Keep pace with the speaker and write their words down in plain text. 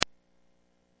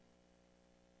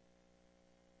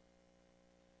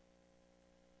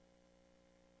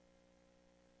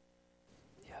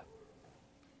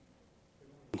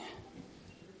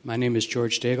My name is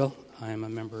George Daigle. I am a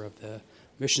member of the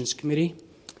Missions Committee,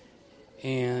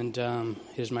 and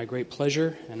it is my great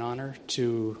pleasure and honor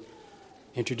to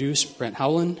introduce Brent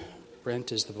Howland.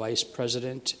 Brent is the Vice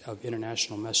President of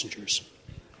International Messengers.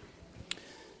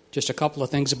 Just a couple of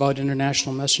things about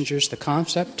International Messengers. The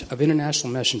concept of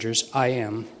International Messengers,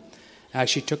 IM,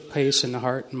 actually took place in the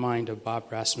heart and mind of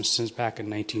Bob Rasmussen back in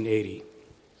 1980.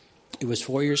 It was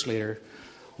 4 years later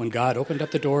when God opened up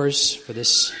the doors for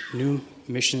this new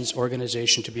missions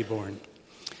organization to be born.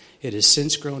 It has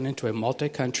since grown into a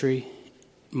multi-country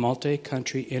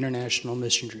international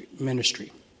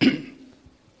ministry.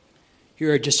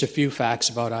 Here are just a few facts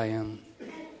about IM.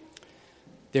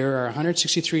 There are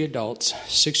 163 adults,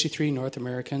 63 North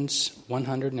Americans,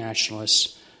 100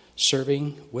 nationalists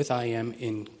serving with IM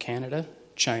in Canada,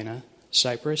 China,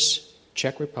 Cyprus,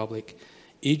 Czech Republic,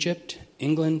 Egypt,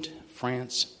 England,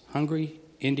 France, Hungary,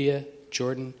 India,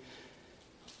 Jordan,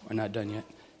 we're not done yet,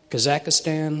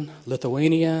 Kazakhstan,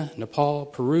 Lithuania, Nepal,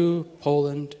 Peru,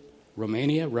 Poland,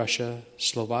 Romania, Russia,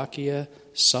 Slovakia,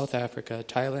 South Africa,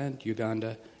 Thailand,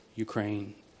 Uganda,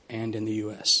 Ukraine, and in the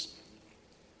U.S.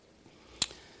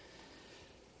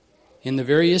 In the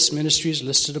various ministries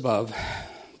listed above,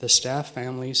 the staff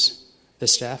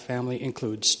family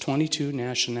includes 22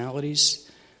 nationalities.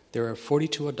 There are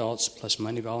 42 adults plus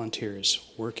many volunteers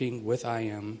working with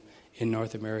IM in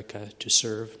North America to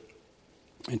serve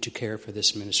and to care for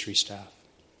this ministry staff.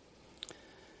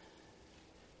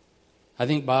 I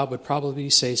think Bob would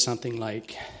probably say something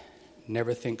like,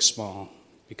 never think small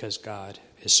because God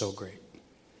is so great.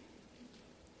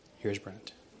 Here's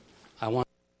Brent. I want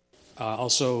to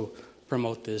also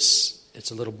promote this. It's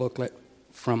a little booklet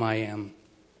from IM.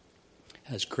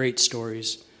 It has great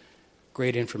stories,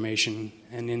 great information,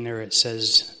 and in there it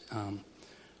says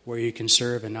where you can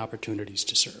serve and opportunities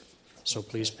to serve. So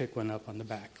please pick one up on the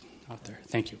back out there.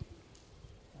 Thank you.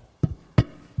 Yeah,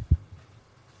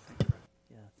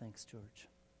 thanks, George.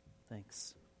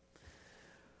 Thanks.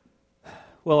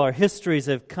 Well, our histories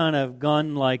have kind of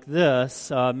gone like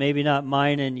this. Maybe not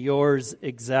mine and yours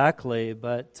exactly,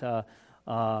 but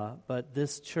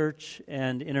this church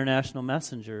and International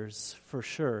Messengers for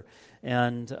sure.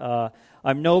 And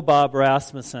I'm no Bob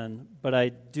Rasmussen, but I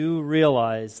do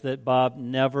realize that Bob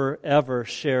never, ever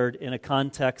shared in a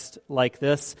context like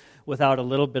this without a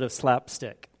little bit of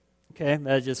slapstick. Okay?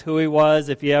 That's just who he was.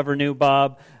 If you ever knew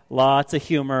Bob, lots of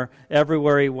humor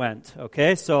everywhere he went.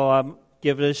 Okay? So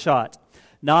give it a shot.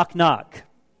 Knock, knock.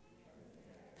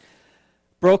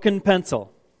 Broken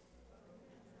pencil.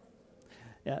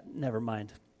 Yeah, never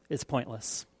mind. It's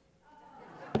pointless.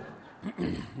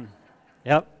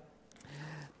 Yep.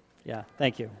 Yeah,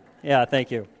 thank you. Yeah,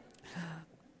 thank you.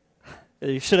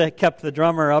 You should have kept the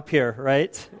drummer up here,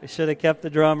 right? You should have kept the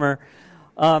drummer.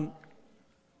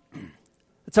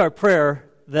 It's our prayer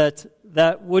that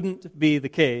that wouldn't be the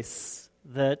case,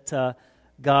 that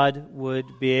God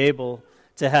would be able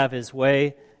to have His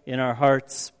way in our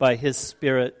hearts by His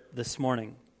Spirit this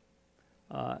morning.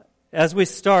 As we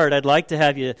start, I'd like to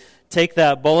have you take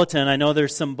that bulletin. I know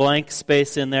there's some blank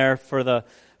space in there for the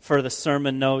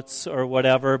sermon notes or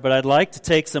whatever, but I'd like to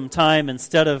take some time,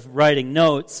 instead of writing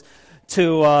notes,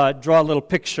 to draw a little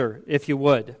picture, if you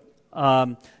would.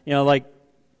 If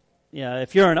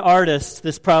you're an artist,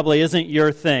 this probably isn't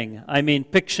your thing. I mean,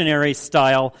 Pictionary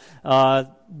style,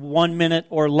 1 minute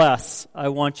or less. I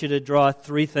want you to draw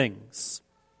 3 things.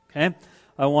 Okay?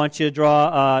 I want you to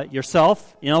draw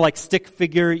yourself, like stick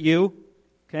figure you.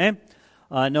 Okay?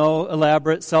 No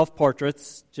elaborate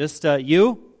self-portraits, just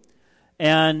you.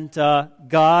 And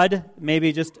God,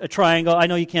 maybe just a triangle. I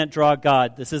know you can't draw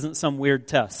God. This isn't some weird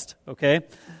test, okay?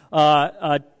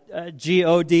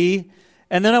 G-O-D.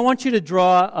 And then I want you to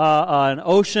draw an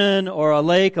ocean or a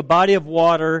lake, a body of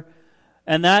water,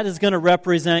 and that is going to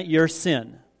represent your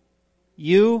sin.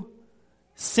 You,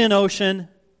 sin ocean,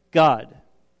 God.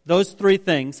 Those 3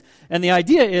 things. And the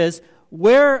idea is,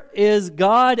 where is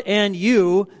God and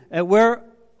you, and where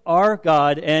are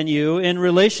God and you in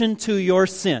relation to your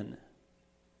sin?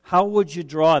 How would you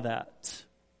draw that?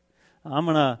 I'm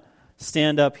going to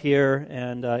stand up here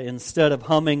and instead of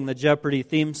humming the Jeopardy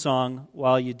theme song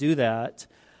while you do that,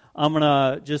 I'm going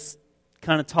to just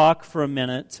kind of talk for a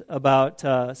minute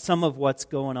about some of what's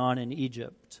going on in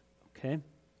Egypt. Okay?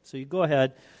 So you go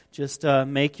ahead, just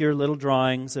make your little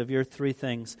drawings of your 3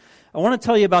 things. I want to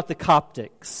tell you about the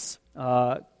Coptics.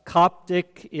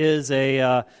 Coptic is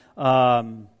a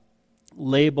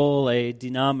label, a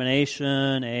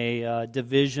denomination, a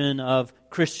division of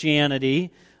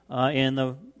Christianity in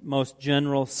the most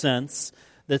general sense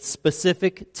that's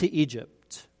specific to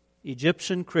Egypt.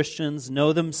 Egyptian Christians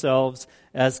know themselves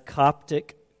as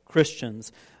Coptic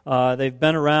Christians. They've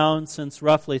been around since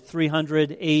roughly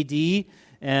 300 A.D.,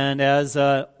 and as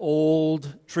an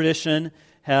old tradition,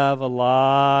 have a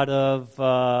lot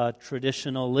of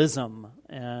traditionalism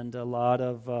and a lot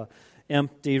of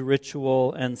empty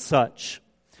ritual and such.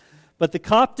 But the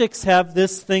Coptics have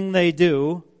this thing they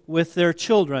do with their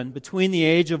children. Between the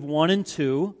age of 1 and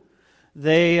 2,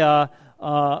 they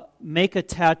make a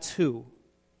tattoo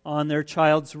on their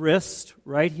child's wrist,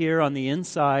 right here on the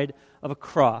inside of a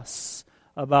cross,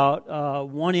 about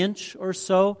 1 inch or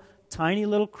so, tiny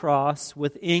little cross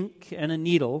with ink and a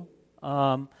needle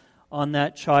on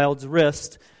that child's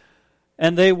wrist.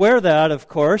 And they wear that, of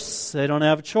course. They don't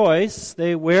have a choice.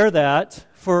 They wear that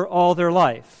for all their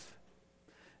life.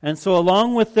 And so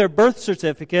along with their birth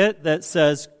certificate that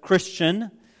says Christian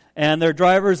and their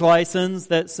driver's license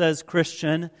that says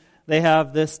Christian, they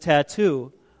have this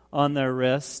tattoo on their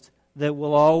wrist that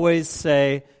will always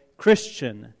say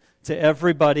Christian to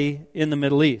everybody in the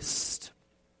Middle East.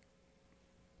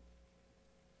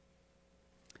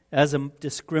 As a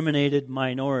discriminated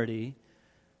minority,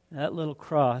 that little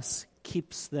cross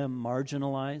keeps them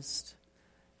marginalized.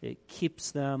 It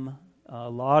keeps them, a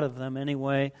lot of them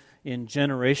anyway, in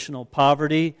generational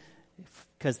poverty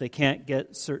because they can't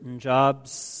get certain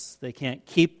jobs. They can't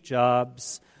keep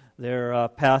jobs. They're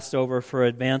passed over for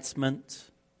advancement.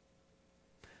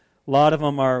 A lot of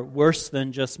them are worse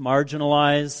than just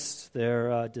marginalized.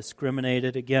 They're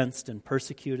discriminated against and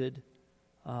persecuted.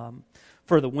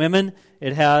 For the women,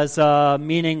 it has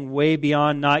meaning way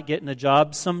beyond not getting a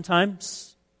job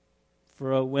sometimes.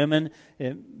 For women,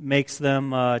 it makes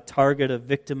them a target of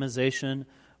victimization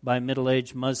by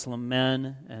middle-aged Muslim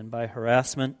men and by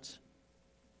harassment.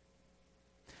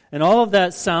 And all of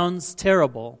that sounds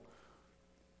terrible.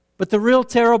 But the real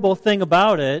terrible thing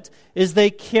about it is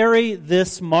they carry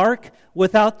this mark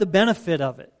without the benefit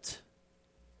of it.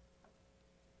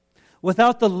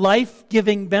 Without the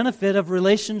life-giving benefit of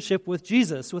relationship with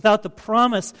Jesus. Without the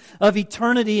promise of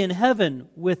eternity in heaven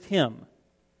with Him.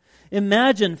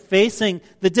 Imagine facing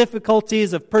the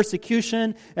difficulties of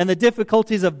persecution and the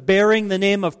difficulties of bearing the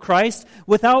name of Christ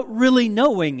without really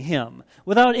knowing Him.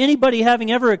 Without anybody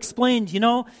having ever explained,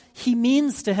 He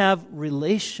means to have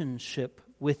relationship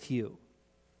with you.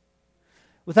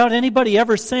 Without anybody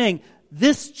ever saying,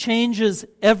 this changes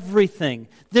everything.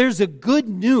 There's a good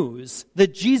news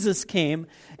that Jesus came,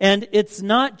 and it's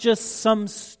not just some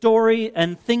story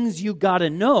and things you got to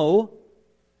know.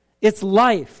 It's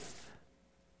life.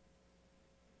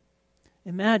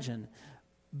 Imagine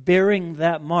bearing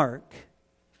that mark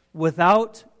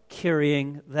without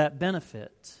carrying that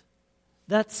benefit.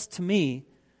 That's, to me,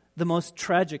 the most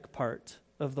tragic part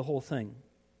of the whole thing.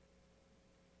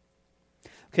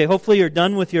 Okay, hopefully you're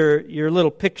done with your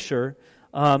little picture.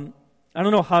 I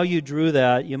don't know how you drew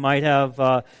that. You might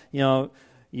have,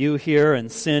 you here and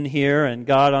sin here and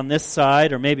God on this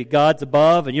side, or maybe God's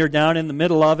above and you're down in the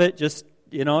middle of it, just,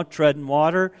 treading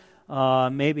water.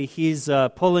 Maybe He's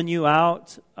pulling you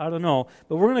out. I don't know.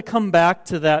 But we're going to come back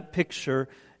to that picture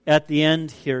at the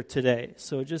end here today.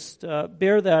 So just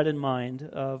bear that in mind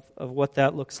of what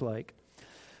that looks like.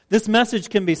 This message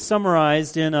can be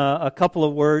summarized in a couple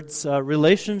of words,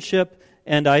 relationship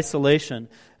and isolation.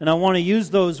 And I want to use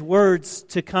those words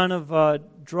to kind of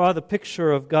draw the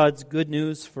picture of God's good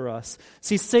news for us.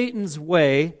 See, Satan's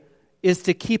way is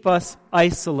to keep us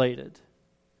isolated.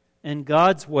 And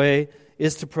God's way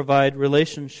is to provide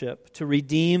relationship, to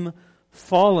redeem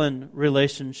fallen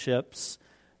relationships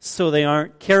so they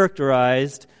aren't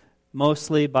characterized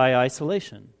mostly by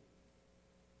isolation.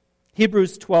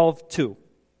 Hebrews 12:2.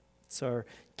 It's our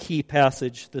key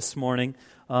passage this morning.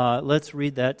 Let's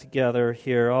read that together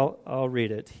here. I'll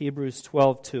read it. Hebrews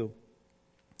 12:2.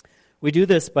 We do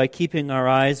this by keeping our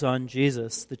eyes on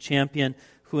Jesus, the champion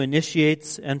who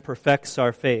initiates and perfects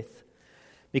our faith.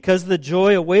 Because of the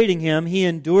joy awaiting Him, He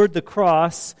endured the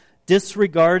cross,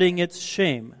 disregarding its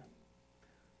shame.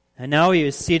 And now He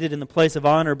is seated in the place of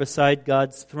honor beside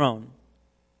God's throne.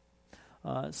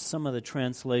 Some of the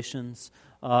translations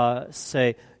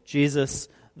say, Jesus,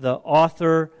 the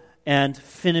author and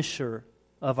finisher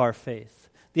of our faith.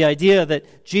 The idea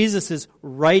that Jesus is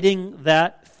writing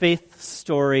that faith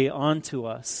story onto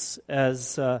us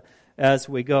as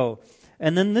we go.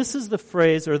 And then this is the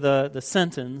phrase or the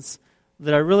sentence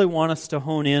that I really want us to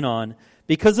hone in on.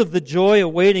 Because of the joy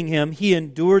awaiting Him, He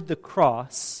endured the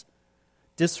cross,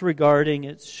 disregarding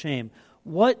its shame.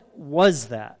 What was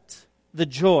that? The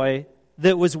joy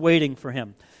that was waiting for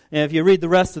Him. And if you read the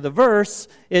rest of the verse,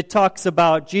 it talks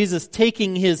about Jesus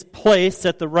taking His place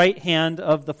at the right hand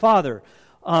of the Father.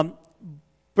 But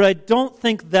I don't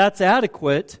think that's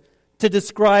adequate to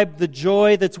describe the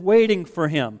joy that's waiting for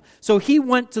him. So he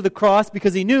went to the cross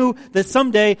because he knew that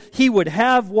someday he would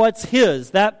have what's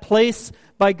his, that place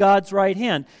by God's right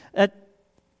hand.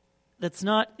 That's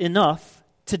not enough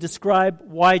to describe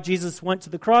why Jesus went to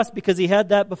the cross, because he had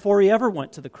that before he ever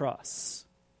went to the cross.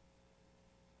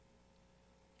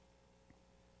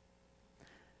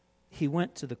 He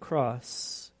went to the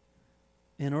cross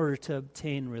in order to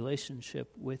obtain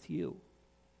relationship with you.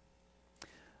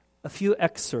 A few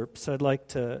excerpts I'd like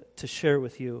to share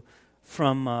with you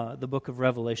from the book of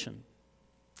Revelation.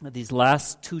 These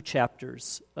last 2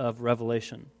 chapters of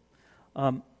Revelation.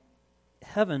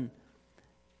 Heaven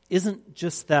isn't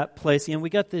just that place. We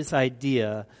got this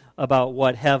idea about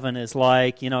what heaven is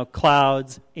like,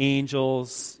 clouds,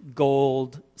 angels,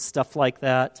 gold, stuff like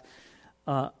that.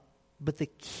 But the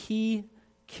key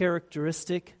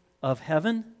characteristic of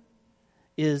heaven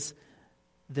is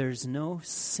there's no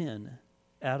sin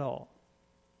at all.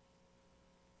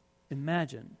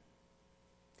 Imagine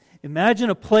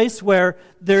a place where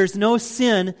there's no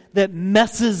sin that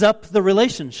messes up the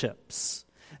relationships.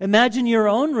 Imagine your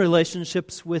own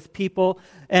relationships with people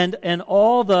and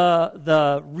all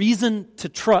the reason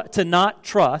to not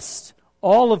trust,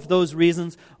 all of those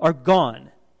reasons are gone.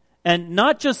 And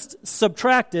not just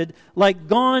subtracted, like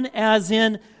gone as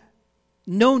in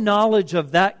no knowledge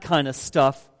of that kind of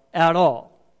stuff at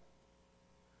all.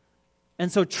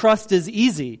 And so trust is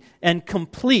easy and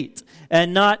complete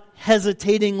and not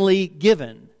hesitatingly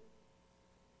given.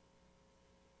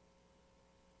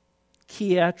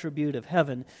 Key attribute of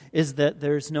heaven is that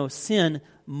there's no sin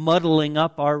muddling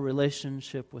up our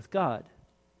relationship with God.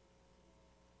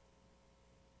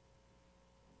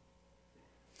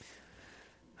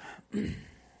 The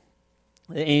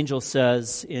angel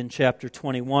says in chapter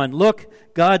 21, "Look,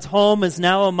 God's home is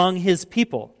now among His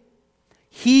people.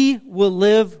 He will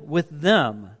live with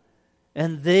them,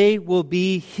 and they will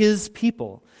be His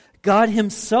people. God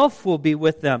Himself will be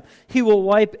with them. He will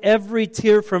wipe every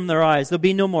tear from their eyes. There'll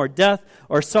be no more death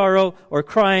or sorrow or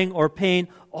crying or pain.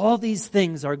 All these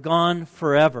things are gone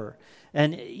forever."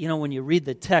 And, when you read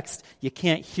the text, you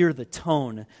can't hear the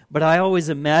tone. But I always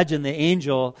imagine the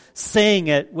angel saying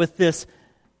it with this,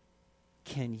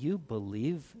 "Can you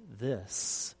believe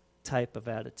this?" type of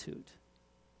attitude.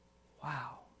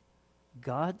 Wow.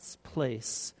 God's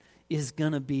place is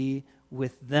going to be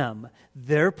with them.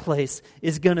 Their place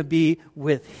is going to be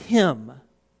with Him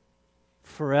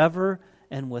forever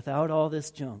and without all this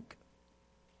junk.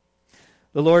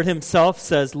 The Lord Himself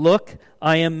says, "Look,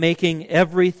 I am making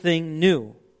everything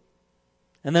new."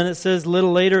 And then it says a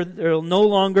little later, "There no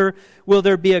longer will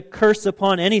there be a curse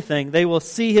upon anything. They will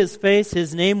see His face,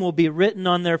 His name will be written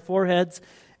on their foreheads,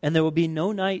 and there will be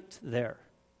no night there."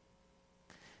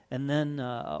 And then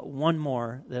one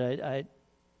more that I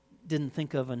didn't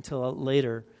think of until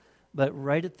later, but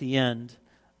right at the end,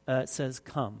 it says,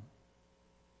 "Come."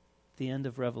 The end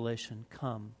of Revelation,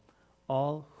 "Come.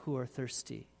 All who are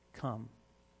thirsty, come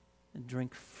and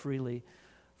drink freely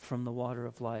from the water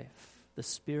of life. The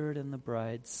Spirit and the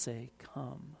bride say,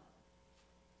 come."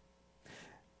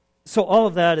 So all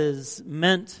of that is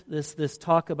meant, this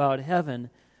talk about heaven,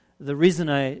 the reason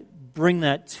I bring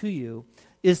that to you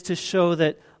is to show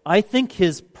that I think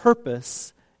His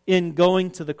purpose in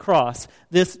going to the cross,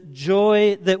 this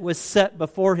joy that was set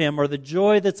before Him, or the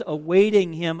joy that's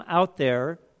awaiting Him out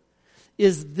there,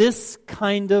 is this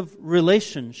kind of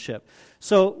relationship.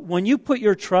 So when you put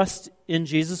your trust in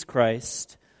Jesus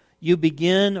Christ, you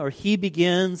begin, or He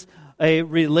begins, a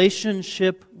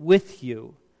relationship with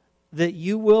you that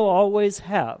you will always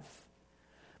have.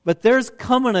 But there's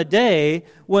coming a day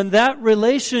when that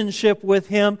relationship with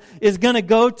Him is going to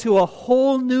go to a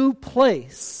whole new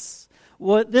place.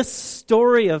 What this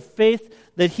story of faith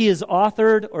that He has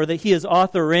authored, or that He is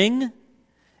authoring,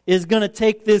 is going to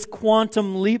take this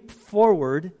quantum leap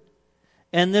forward,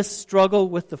 and this struggle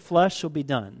with the flesh will be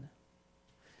done.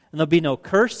 And there'll be no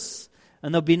curse,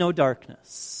 and there'll be no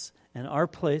darkness. And our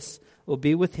place will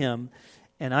be with Him.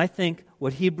 And I think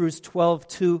what Hebrews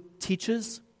 12:2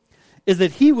 teaches is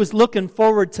that He was looking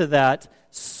forward to that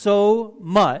so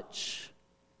much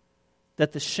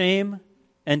that the shame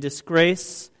and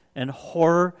disgrace and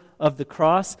horror of the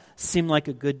cross seemed like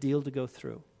a good deal to go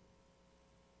through.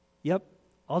 Yep,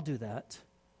 I'll do that.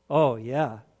 Oh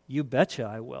yeah, you betcha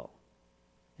I will.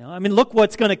 Look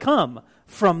what's going to come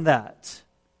from that.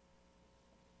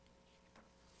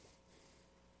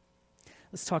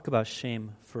 Let's talk about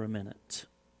shame for a minute.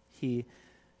 He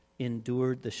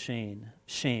endured the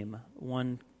shame.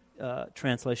 One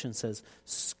translation says,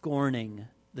 scorning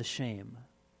the shame.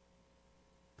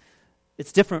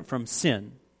 It's different from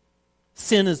sin.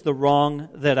 Sin is the wrong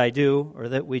that I do, or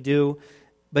that we do,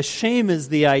 But shame is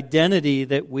the identity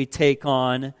that we take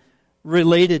on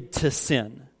related to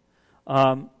sin.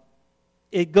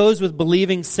 It goes with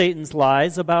believing Satan's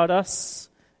lies about us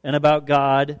and about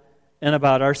God and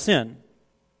about our sin.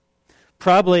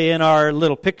 Probably in our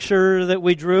little picture that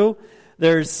we drew,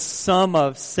 there's some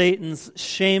of Satan's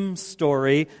shame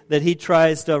story that he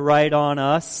tries to write on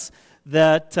us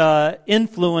that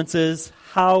influences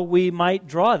how we might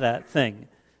draw that thing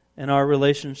in our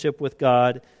relationship with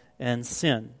God and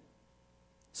sin.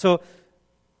 So,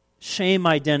 shame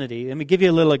identity. Let me give you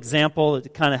a little example to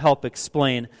kind of help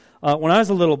explain. When I was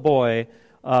a little boy,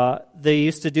 they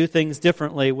used to do things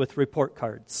differently with report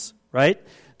cards, right?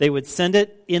 They would send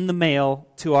it in the mail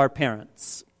to our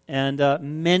parents. And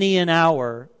many an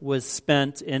hour was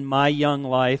spent in my young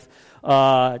life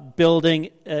building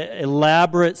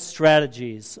elaborate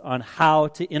strategies on how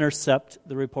to intercept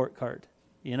the report card.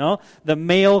 You know, the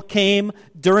mail came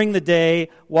during the day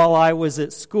while I was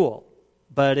at school.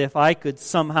 But if I could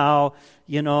somehow,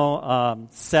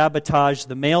 sabotage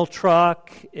the mail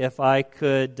truck, if I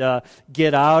could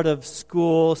get out of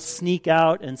school, sneak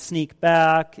out and sneak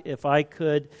back, if I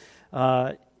could,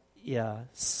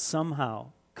 somehow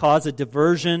cause a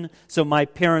diversion so my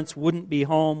parents wouldn't be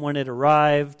home when it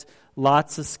arrived,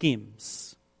 lots of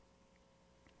schemes.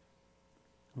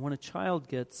 When a child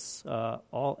gets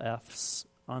all F's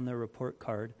on their report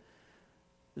card,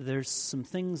 there's some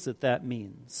things that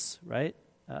means, right?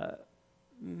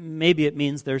 Maybe it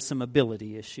means there's some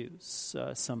ability issues,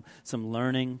 some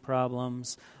learning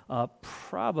problems.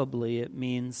 Probably it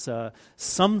means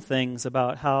some things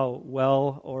about how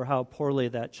well or how poorly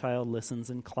that child listens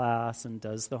in class and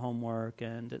does the homework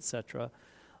and etc.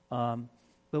 But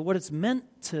what it's meant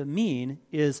to mean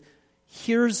is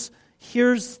here's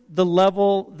the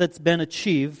level that's been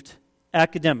achieved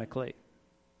academically.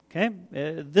 Okay,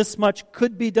 this much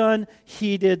could be done.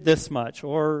 He did this much,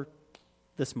 or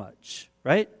this much,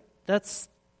 right? That's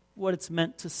what it's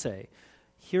meant to say.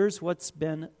 Here's what's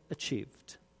been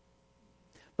achieved.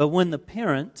 But when the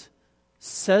parent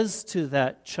says to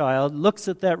that child, looks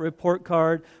at that report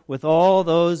card with all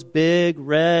those big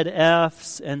red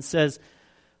F's and says,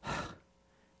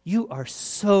 "You are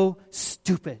so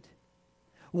stupid.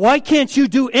 Why can't you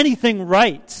do anything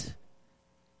right?"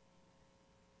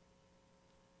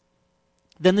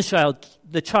 Then the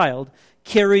child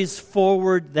carries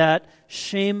forward that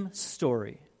shame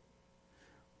story.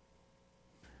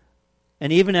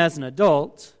 And even as an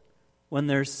adult, when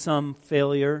there's some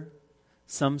failure,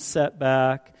 some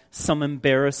setback, some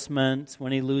embarrassment,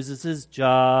 when he loses his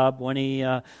job, when he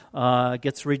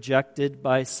gets rejected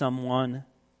by someone,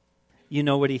 you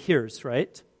know what he hears,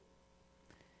 right?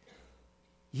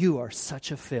 "You are such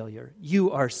a failure.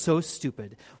 You are so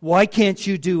stupid. Why can't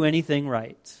you do anything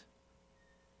right?"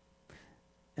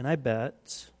 And I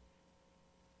bet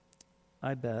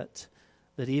that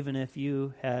even if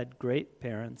you had great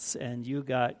parents and you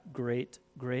got great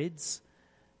grades,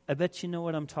 I bet you know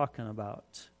what I'm talking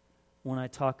about when I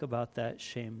talk about that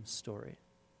shame story.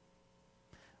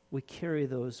 We carry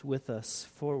those with us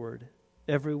forward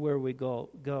everywhere we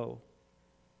go.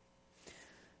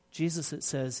 Jesus, it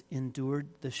says, endured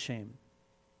the shame.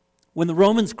 When the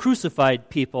Romans crucified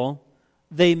people,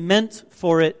 they meant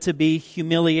for it to be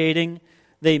humiliating.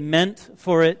 They meant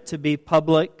for it to be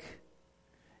public.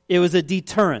 It was a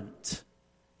deterrent.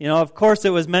 Of course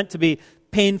it was meant to be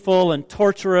painful and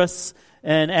torturous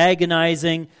and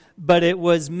agonizing, but it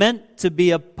was meant to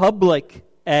be a public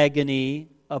agony,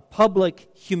 a public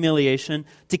humiliation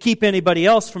to keep anybody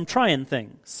else from trying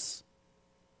things.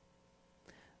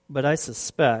 But I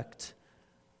suspect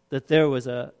that there was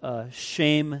a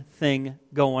shame thing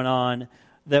going on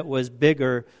that was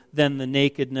bigger than the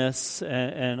nakedness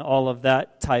and all of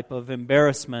that type of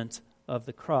embarrassment of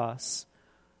the cross.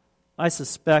 I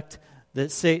suspect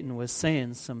that Satan was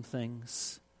saying some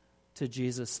things to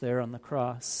Jesus there on the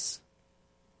cross.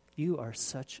 "You are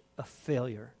such a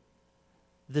failure.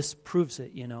 This proves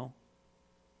it,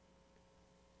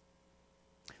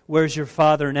 Where's your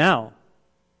Father now?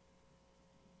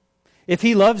 If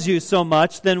he loves you so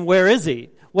much, then where is he?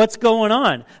 What's going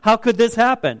on? How could this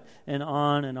happen?" And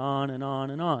on and on and on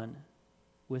and on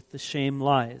with the shame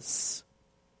lies.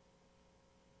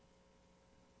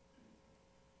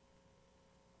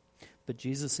 But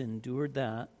Jesus endured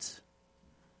that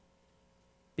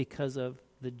because of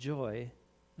the joy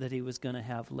that he was going to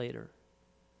have later.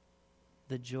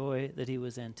 The joy that he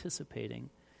was anticipating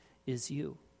is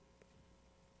you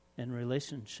and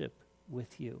relationship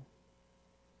with you.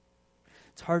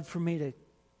 It's hard for me to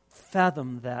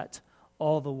fathom that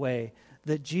all the way,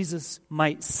 that Jesus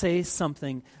might say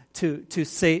something to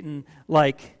Satan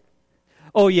like,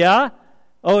 "Oh yeah?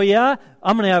 Oh yeah?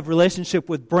 I'm going to have a relationship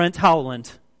with Brent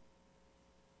Howland.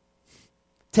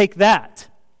 Take that.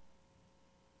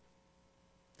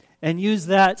 And use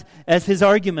that as his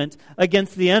argument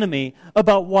against the enemy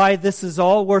about why this is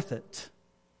all worth it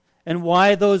and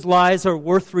why those lies are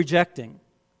worth rejecting.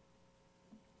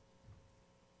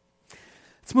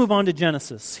 Let's move on to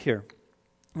Genesis here.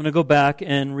 I'm going to go back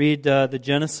and read the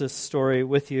Genesis story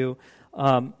with you.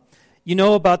 You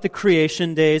know about the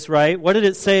creation days, right? What did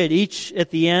it say at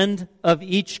the end of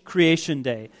each creation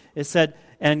day? It said,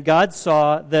 and God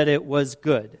saw that it was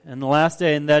good. And the last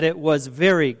day, and that it was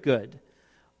very good.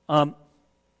 But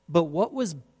what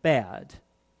was bad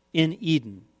in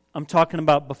Eden? I'm talking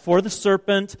about before the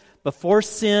serpent, before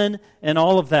sin, and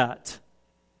all of that.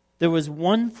 There was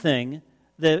one thing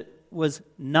that was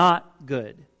not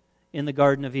good in the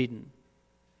Garden of Eden.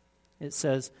 It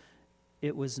says,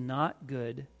 it was not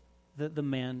good that the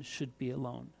man should be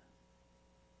alone.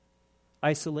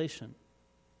 Isolation.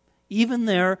 Even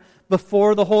there,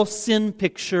 before the whole sin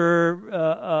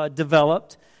picture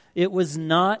developed, it was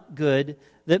not good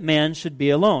that man should be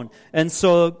alone. And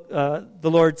so the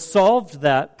Lord solved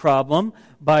that problem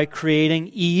by creating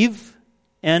Eve.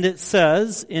 And it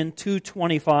says in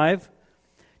 2:25,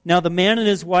 now the man and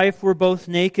his wife were both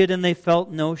naked and they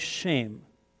felt no shame.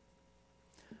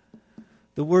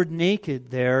 The word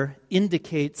naked there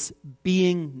indicates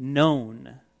being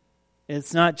known.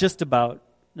 It's not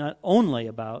only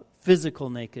about physical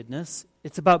nakedness.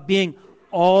 It's about being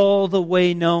all the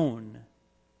way known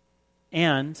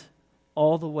and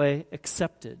all the way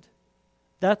accepted.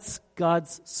 That's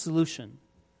God's solution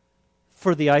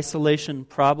for the isolation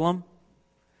problem,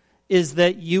 is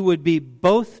that you would be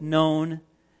both known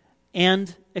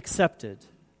and accepted.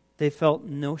 They felt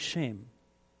no shame.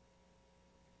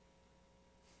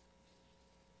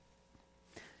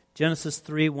 Genesis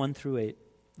 3:1-8.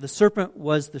 The serpent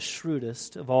was the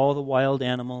shrewdest of all the wild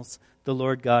animals the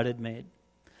Lord God had made.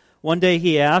 One day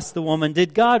he asked the woman,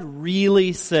 did God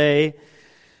really say,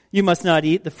 you must not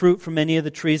eat the fruit from any of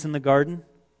the trees in the garden?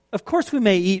 Of course we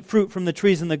may eat fruit from the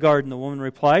trees in the garden, the woman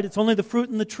replied. It's only the fruit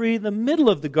in the tree in the middle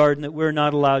of the garden that we're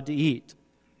not allowed to eat.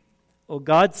 Oh,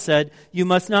 God said, you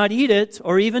must not eat it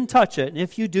or even touch it, and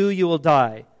if you do, you will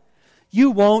die.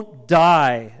 You won't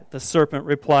die, the serpent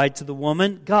replied to the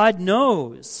woman. God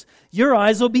knows. Your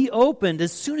eyes will be opened.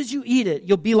 As soon as you eat it,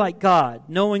 you'll be like God,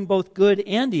 knowing both good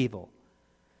and evil.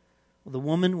 Well, the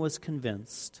woman was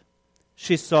convinced.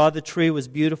 She saw the tree was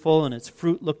beautiful and its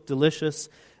fruit looked delicious,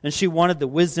 and she wanted the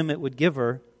wisdom it would give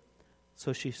her.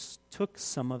 So she took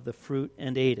some of the fruit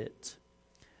and ate it.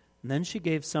 And then she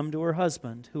gave some to her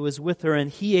husband, who was with her, and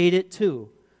he ate it too.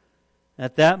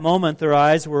 At that moment their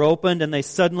eyes were opened, and they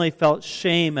suddenly felt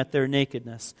shame at their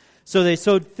nakedness. So they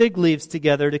sewed fig leaves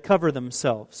together to cover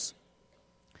themselves.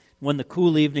 When the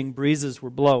cool evening breezes were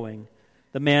blowing,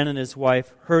 the man and his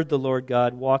wife heard the Lord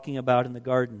God walking about in the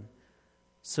garden.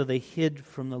 So they hid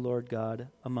from the Lord God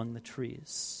among the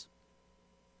trees.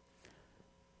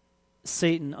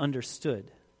 Satan understood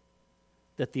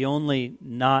that the only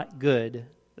not good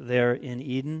there in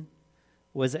Eden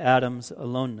was Adam's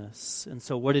aloneness. And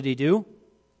so what did he do?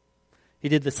 He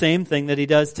did the same thing that he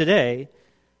does today.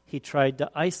 He tried to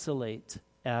isolate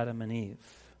Adam and Eve.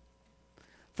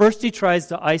 First, he tries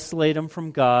to isolate them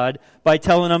from God by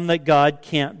telling them that God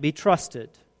can't be trusted.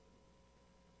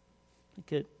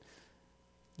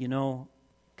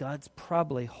 God's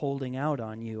probably holding out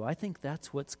on you. I think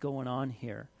that's what's going on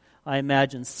here. I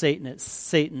imagine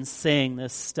Satan saying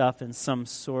this stuff in some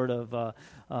sort of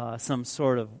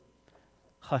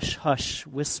hush-hush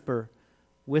whisper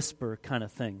kind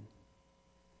of thing.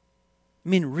 I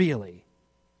mean, really.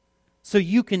 So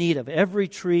you can eat of every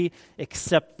tree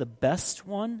except the best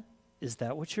one? Is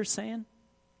that what you're saying?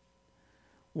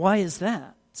 Why is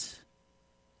that?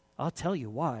 I'll tell you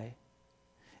why.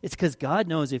 It's because God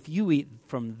knows if you eat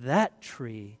from that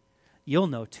tree, you'll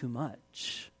know too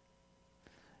much.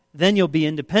 Then you'll be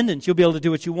independent. You'll be able to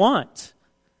do what you want.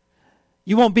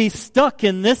 You won't be stuck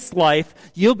in this life.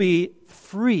 You'll be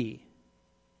free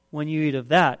when you eat of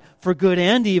that, for good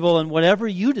and evil, and whatever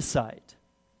you decide.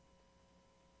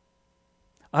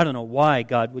 I don't know why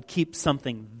God would keep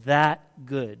something that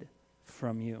good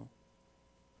from you.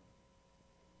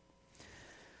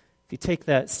 If you take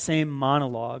that same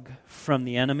monologue from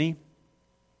the enemy,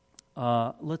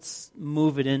 let's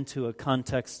move it into a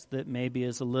context that maybe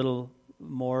is a little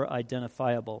more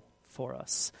identifiable for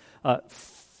us.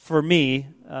 For me,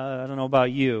 I don't know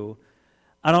about you,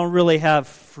 I don't really have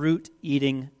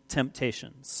fruit-eating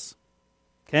temptations.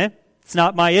 Okay? It's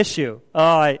not my issue. Oh,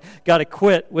 I got to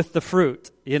quit with the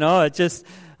fruit.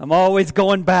 I'm always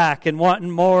going back and wanting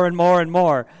more and more and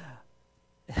more.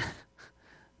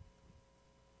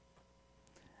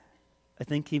 I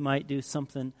think he might do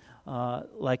something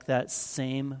like that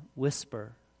same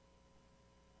whisper.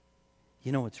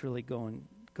 You know what's really going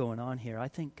on here? I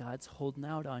think God's holding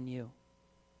out on you.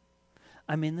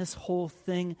 I mean, this whole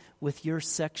thing with your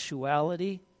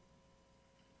sexuality,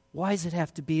 why does it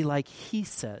have to be like he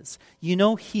says? You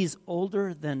know he's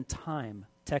older than time,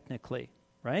 technically,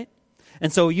 right?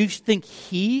 And so you think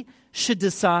he should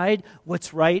decide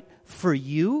what's right for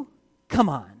you? Come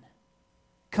on.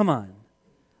 Come on.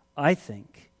 I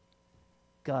think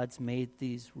God's made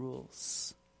these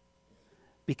rules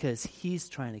because he's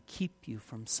trying to keep you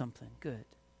from something good.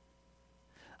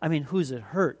 I mean, who's it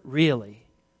hurt, really?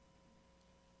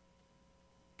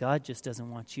 God just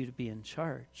doesn't want you to be in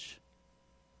charge.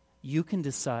 You can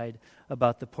decide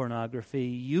about the pornography.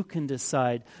 You can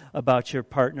decide about your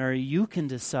partner. You can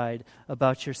decide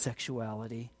about your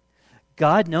sexuality.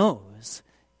 God knows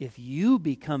if you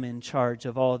become in charge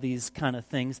of all these kind of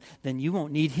things, then you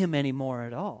won't need him anymore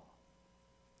at all.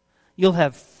 You'll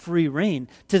have free reign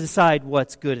to decide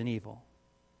what's good and evil.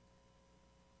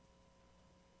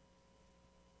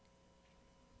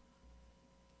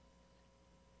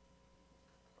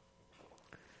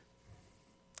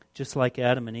 Just like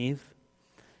Adam and Eve,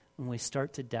 when we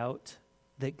start to doubt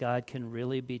that God can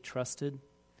really be trusted,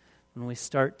 when we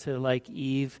start to, like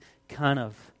Eve, kind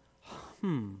of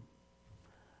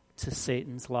to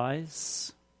Satan's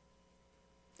lies,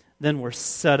 then we're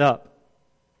set up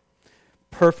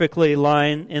perfectly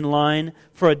in line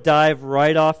for a dive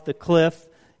right off the cliff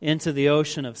into the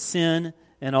ocean of sin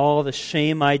and all the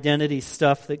shame identity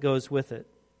stuff that goes with it.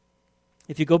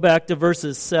 If you go back to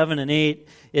verses 7 and 8,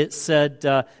 it said,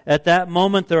 at that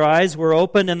moment their eyes were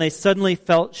opened and they suddenly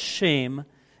felt shame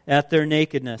at their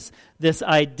nakedness. This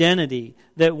identity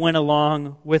that went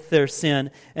along with their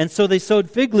sin. And so they sewed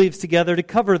fig leaves together to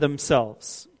cover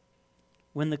themselves.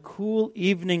 When the cool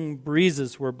evening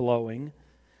breezes were blowing,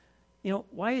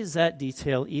 why does that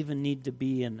detail even need to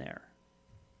be in there?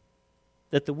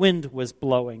 That the wind was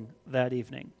blowing that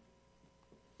evening.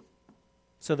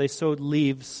 So they sewed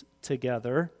leaves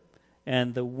together,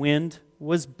 and the wind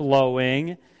was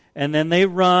blowing, and then they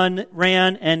ran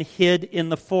and hid in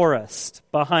the forest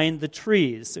behind the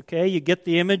trees. Okay, you get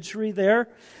the imagery there?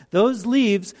 Those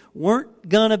leaves weren't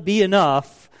going to be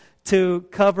enough to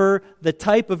cover the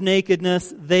type of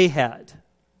nakedness they had.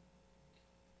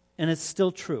 And it's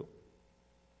still true.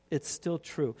 It's still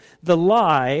true. The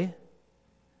lie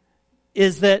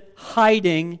is that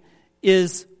hiding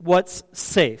is what's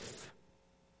safe.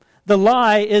 The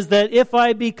lie is that if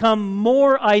I become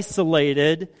more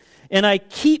isolated and I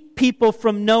keep people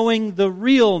from knowing the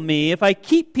real me, if I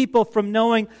keep people from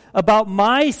knowing about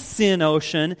my sin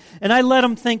ocean, and I let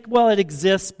them think, well, it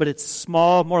exists, but it's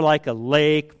small, more like a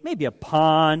lake, maybe a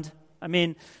pond. I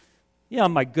mean,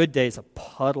 on my good days, a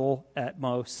puddle at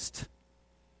most.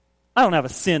 I don't have a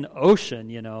sin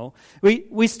ocean,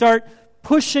 We start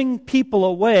pushing people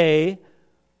away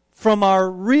from our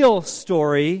real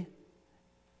story,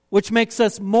 which makes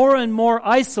us more and more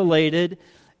isolated,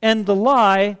 and the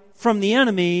lie from the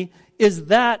enemy is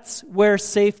that's where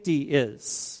safety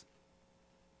is.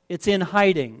 It's in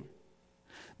hiding.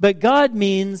 But God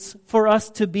means for us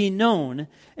to be known,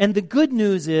 and the good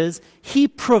news is he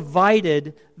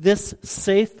provided this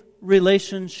safe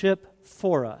relationship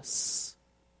for us.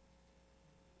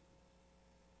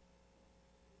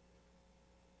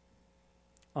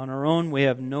 On our own, we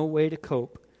have no way to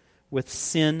cope with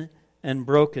sin and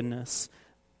brokenness.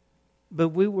 But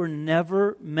we were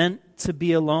never meant to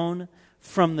be alone.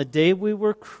 From the day we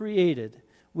were created,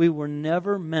 we were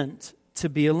never meant to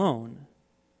be alone.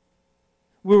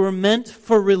 We were meant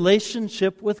for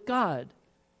relationship with God.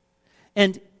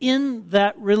 And in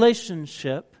that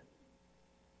relationship,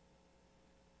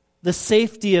 the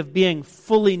safety of being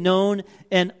fully known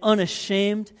and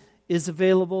unashamed is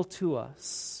available to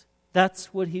us.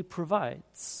 That's what he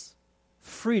provides.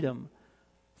 Freedom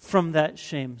from that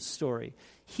shame story.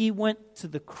 He went to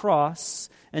the cross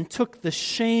and took the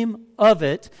shame of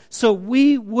it so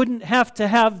we wouldn't have to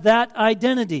have that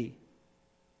identity.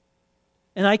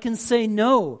 And I can say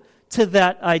no to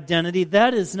that identity.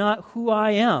 That is not who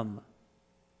I am.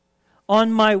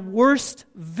 On my worst,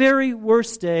 very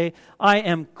worst day, I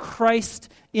am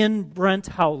Christ in Brent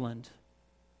Howland.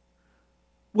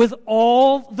 With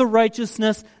all the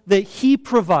righteousness that he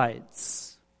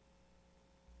provides.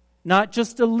 Not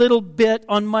just a little bit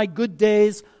on my good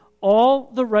days,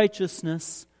 all the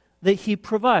righteousness that he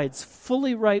provides,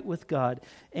 fully right with God.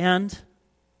 And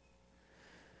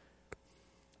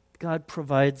God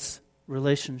provides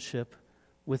relationship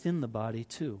within the body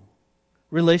too.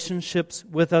 Relationships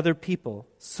with other people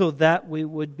so that we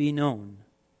would be known.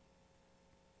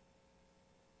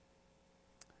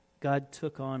 God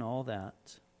took on all that.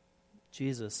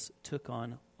 Jesus took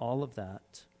on all of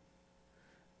that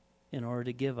in order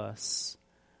to give us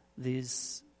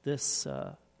this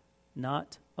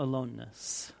not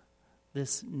aloneness,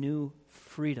 this new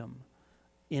freedom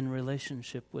in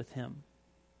relationship with Him.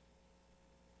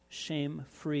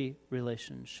 Shame-free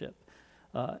relationship.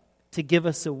 To give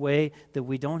us a way that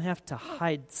we don't have to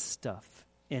hide stuff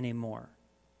anymore.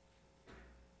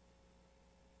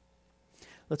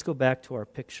 Let's go back to our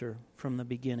picture from the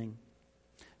beginning.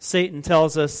 Satan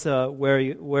tells us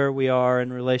where we are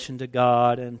in relation to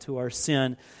God and to our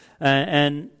sin.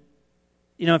 And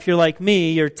you know, if you're like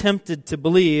me, you're tempted to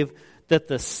believe that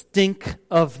the stink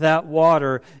of that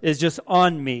water is just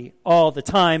on me all the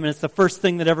time, and it's the first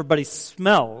thing that everybody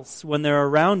smells when they're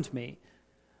around me.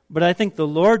 But I think the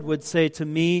Lord would say to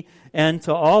me and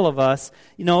to all of us,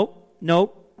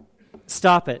 nope,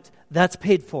 stop it. That's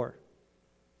paid for.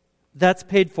 That's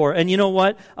paid for. And you know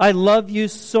what? I love you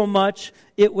so much.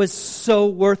 It was so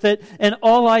worth it. And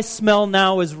all I smell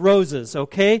now is roses,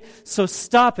 okay? So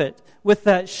stop it with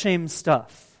that shame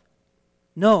stuff.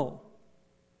 No.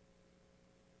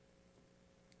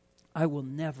 I will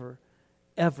never,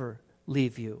 ever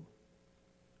leave you,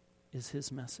 is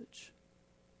His message.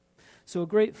 So a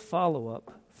great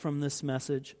follow-up from this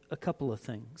message, a couple of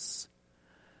things.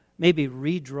 Maybe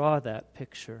redraw that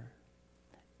picture.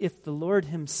 If the Lord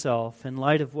Himself, in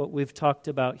light of what we've talked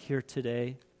about here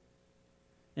today,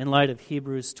 in light of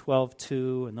Hebrews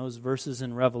 12:2 and those verses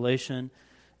in Revelation,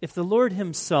 if the Lord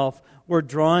Himself were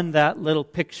drawing that little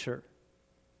picture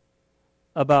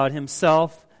about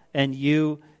Himself and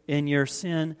you in your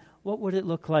sin, what would it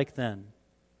look like then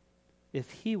if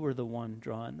He were the one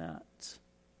drawing that?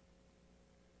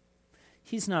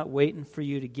 He's not waiting for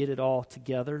you to get it all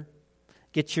together.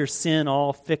 Get your sin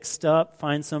all fixed up,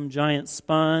 find some giant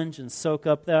sponge and soak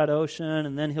up that ocean,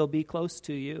 and then He'll be close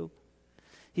to you.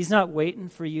 He's not waiting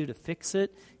for you to fix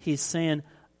it. He's saying,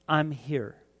 I'm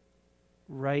here,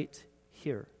 right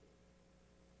here.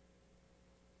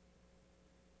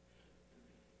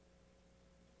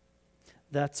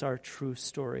 That's our true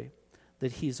story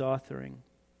that He's authoring.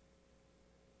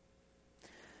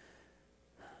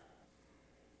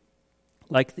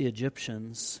 Like the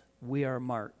Egyptians, we are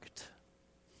marked.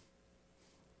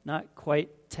 Not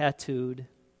quite tattooed,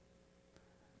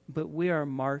 but we are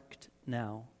marked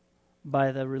now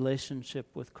by the relationship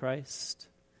with Christ.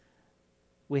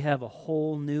 We have a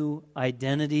whole new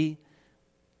identity,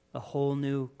 a whole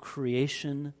new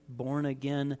creation, born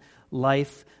again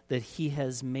life that He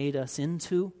has made us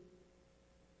into.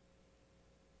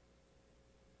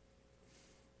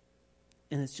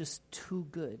 And it's just too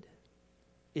good.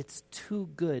 It's too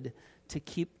good to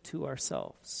keep to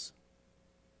ourselves.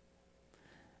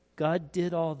 God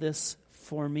did all this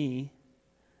for me,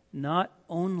 not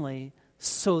only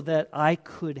so that I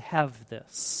could have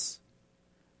this.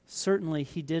 Certainly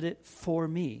He did it for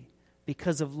me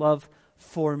because of love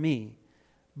for me.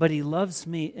 But He loves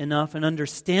me enough and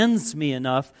understands me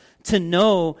enough to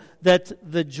know that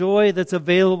the joy that's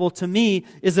available to me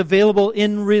is available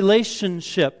in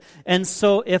relationship. And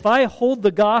so if I hold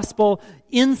the gospel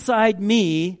inside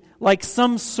me like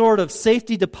some sort of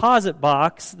safety deposit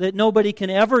box that nobody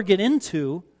can ever get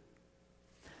into,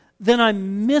 then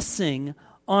I'm missing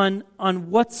on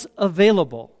what's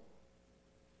available.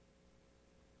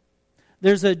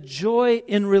 There's a joy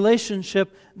in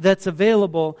relationship that's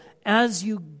available as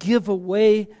you give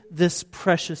away this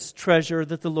precious treasure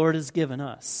that the Lord has given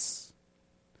us.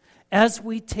 As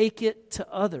we take it to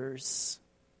others,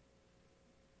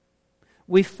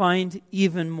 we find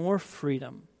even more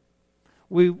freedom.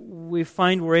 We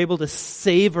find we're able to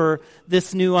savor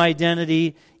this new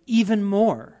identity even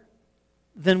more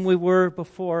than we were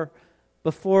before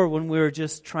when we were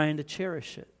just trying to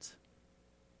cherish it.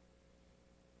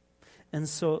 And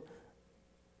so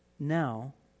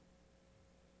now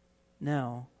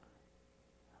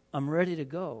I'm ready to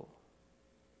go.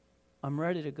 I'm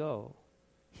ready to go.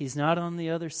 He's not on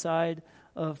the other side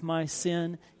of my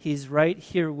sin. He's right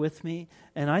here with me.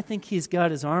 And I think He's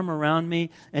got His arm around me.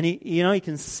 And He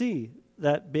can see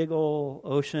that big old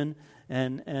ocean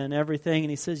and everything. And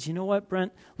He says, you know what,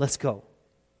 Brent? Let's go.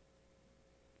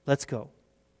 Let's go.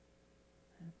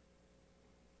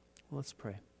 Let's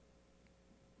pray.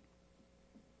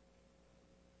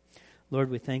 Lord,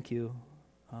 we thank You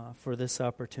for this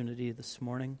opportunity this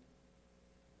morning.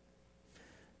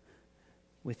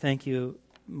 We thank You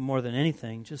more than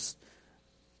anything, just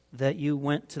that You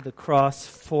went to the cross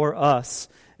for us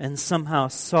and somehow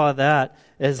saw that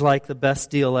as like the best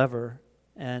deal ever.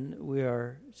 And we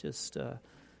are just,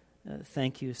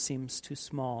 thank You seems too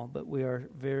small, but we are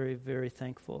very, very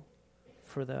thankful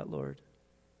for that, Lord.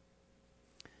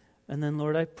 And then,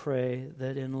 Lord, I pray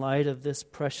that in light of this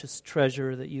precious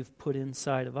treasure that you've put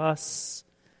inside of us,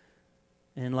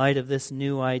 in light of this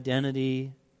new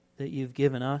identity that you've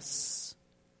given us,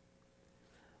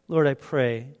 Lord, I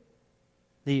pray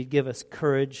that you'd give us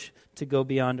courage to go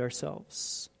beyond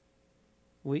ourselves.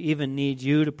 We even need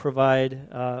you to provide.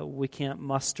 We can't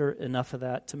muster enough of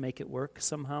that to make it work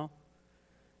somehow.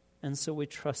 And so we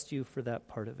trust you for that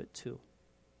part of it too.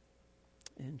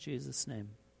 In Jesus' name,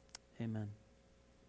 amen.